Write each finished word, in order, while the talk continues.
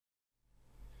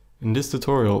In this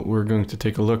tutorial, we're going to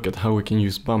take a look at how we can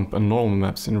use bump and normal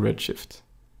maps in Redshift.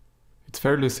 It's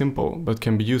fairly simple, but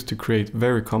can be used to create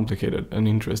very complicated and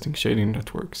interesting shading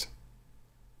networks.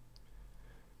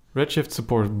 Redshift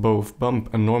supports both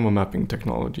bump and normal mapping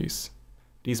technologies.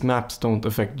 These maps don't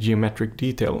affect geometric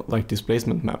detail like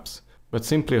displacement maps, but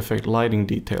simply affect lighting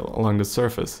detail along the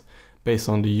surface based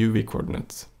on the UV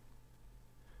coordinates.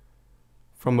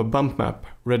 From a bump map,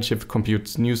 Redshift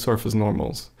computes new surface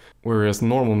normals, whereas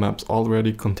normal maps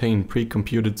already contain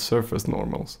pre-computed surface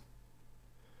normals.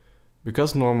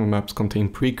 Because normal maps contain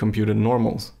pre-computed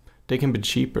normals, they can be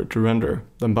cheaper to render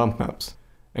than bump maps,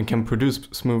 and can produce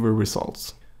smoother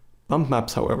results. Bump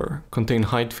maps, however, contain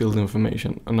height field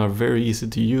information and are very easy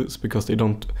to use because they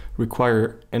don't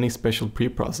require any special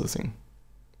pre-processing.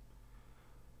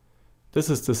 This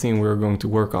is the scene we're going to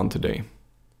work on today.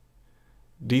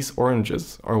 These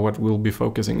oranges are what we'll be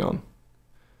focusing on.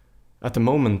 At the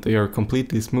moment they are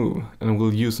completely smooth, and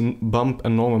we'll use bump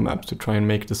and normal maps to try and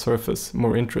make the surface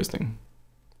more interesting.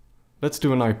 Let's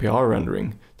do an IPR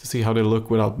rendering to see how they look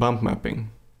without bump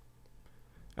mapping.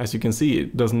 As you can see,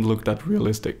 it doesn't look that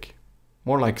realistic,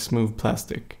 more like smooth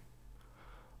plastic.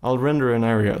 I'll render an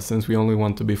area since we only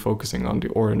want to be focusing on the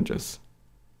oranges.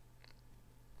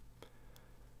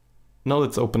 Now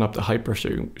let's open up the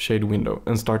Hypershade window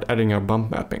and start adding our bump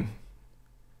mapping.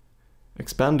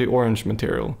 Expand the orange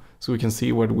material so we can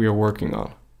see what we are working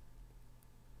on.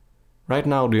 Right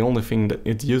now the only thing that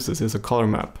it uses is a color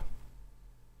map.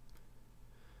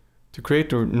 To create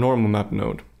the normal map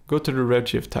node, go to the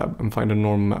Redshift tab and find the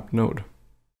normal map node.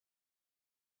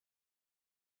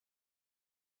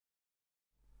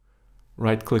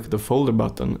 Right-click the folder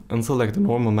button and select the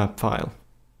normal map file.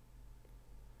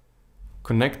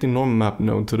 Connect the normal map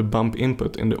node to the bump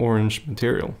input in the orange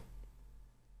material.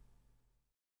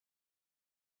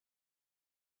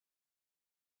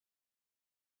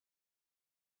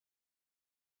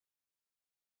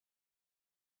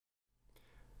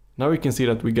 Now we can see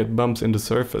that we get bumps in the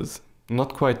surface,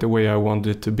 not quite the way I want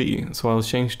it to be, so I'll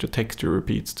change the texture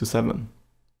repeats to 7.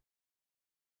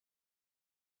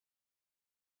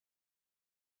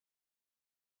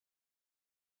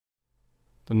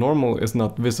 The normal is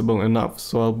not visible enough,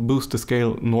 so I'll boost the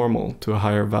scale normal to a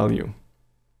higher value.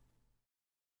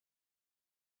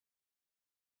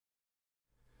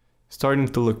 Starting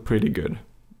to look pretty good.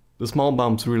 The small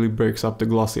bumps really breaks up the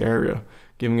glossy area,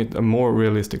 giving it a more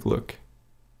realistic look.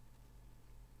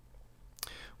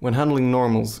 When handling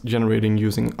normals generating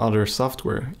using other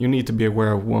software, you need to be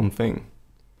aware of one thing.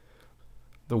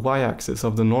 The y-axis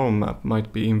of the normal map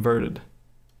might be inverted.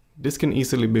 This can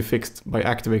easily be fixed by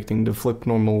activating the Flip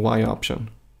Normal Y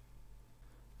option.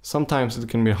 Sometimes it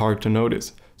can be hard to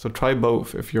notice, so try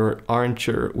both if you aren't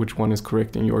sure which one is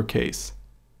correct in your case.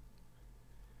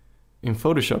 In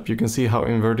Photoshop you can see how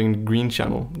inverting the green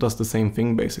channel does the same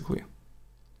thing basically.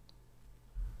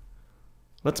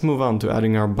 Let's move on to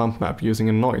adding our bump map using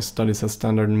a noise that is a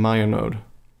standard Maya node.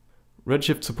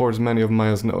 Redshift supports many of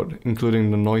Maya's nodes,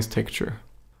 including the noise texture.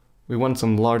 We want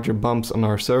some larger bumps on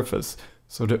our surface,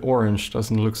 so the orange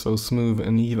doesn't look so smooth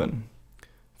and even.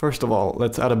 First of all,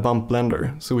 let's add a bump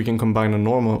blender so we can combine a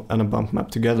normal and a bump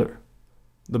map together.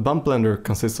 The bump blender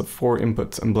consists of 4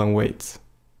 inputs and blend weights.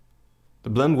 The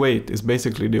blend weight is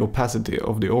basically the opacity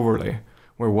of the overlay,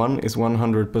 where 1 is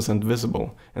 100%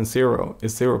 visible and 0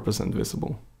 is 0%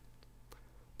 visible.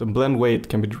 The blend weight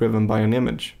can be driven by an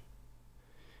image.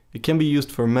 It can be used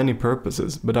for many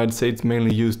purposes, but I'd say it's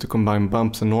mainly used to combine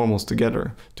bumps and normals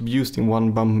together to be used in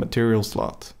one bump material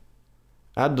slot.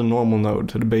 Add the normal node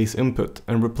to the base input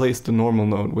and replace the normal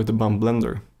node with the bump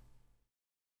blender.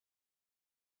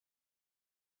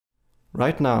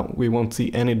 Right now we won't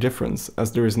see any difference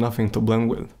as there is nothing to blend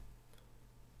with.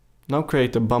 Now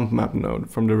create a bump map node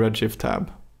from the Redshift tab.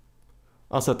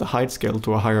 I'll set the height scale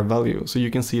to a higher value so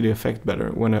you can see the effect better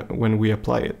when we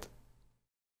apply it.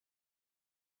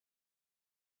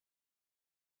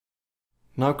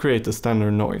 Now create a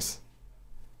standard noise.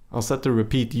 I'll set the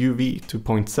repeat UV to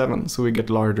 0.7 so we get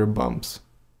larger bumps.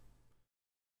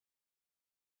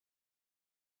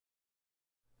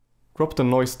 Drop the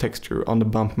noise texture on the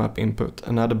bump map input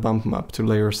and add a bump map to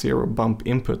layer 0 bump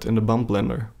input in the bump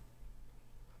blender.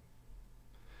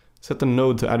 Set the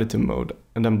node to additive mode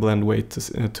and then blend weight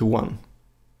to 1.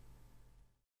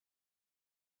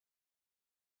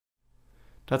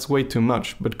 That's way too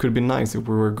much, but could be nice if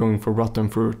we were going for rotten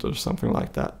fruit or something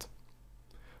like that.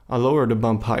 I'll lower the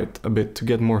bump height a bit to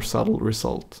get more subtle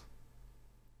result.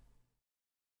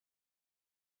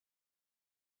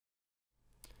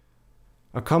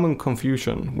 A common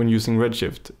confusion when using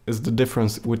Redshift is the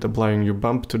difference with applying your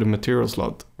bump to the material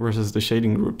slot versus the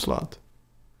shading group slot.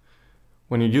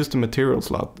 When you use the material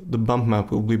slot, the bump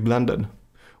map will be blended,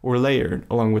 or layered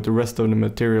along with the rest of the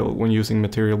material when using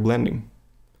material blending.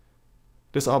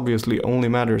 This obviously only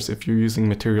matters if you're using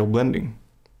material blending.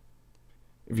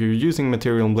 If you're using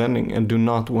material blending and do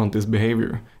not want this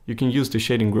behavior, you can use the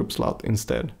shading group slot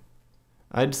instead.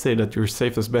 I'd say that your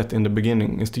safest bet in the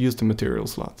beginning is to use the material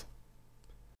slot.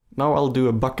 Now I'll do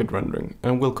a bucket rendering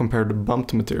and we'll compare the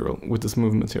bumped material with the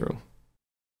smooth material.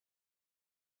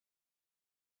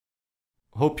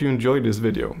 Hope you enjoyed this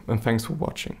video and thanks for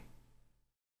watching.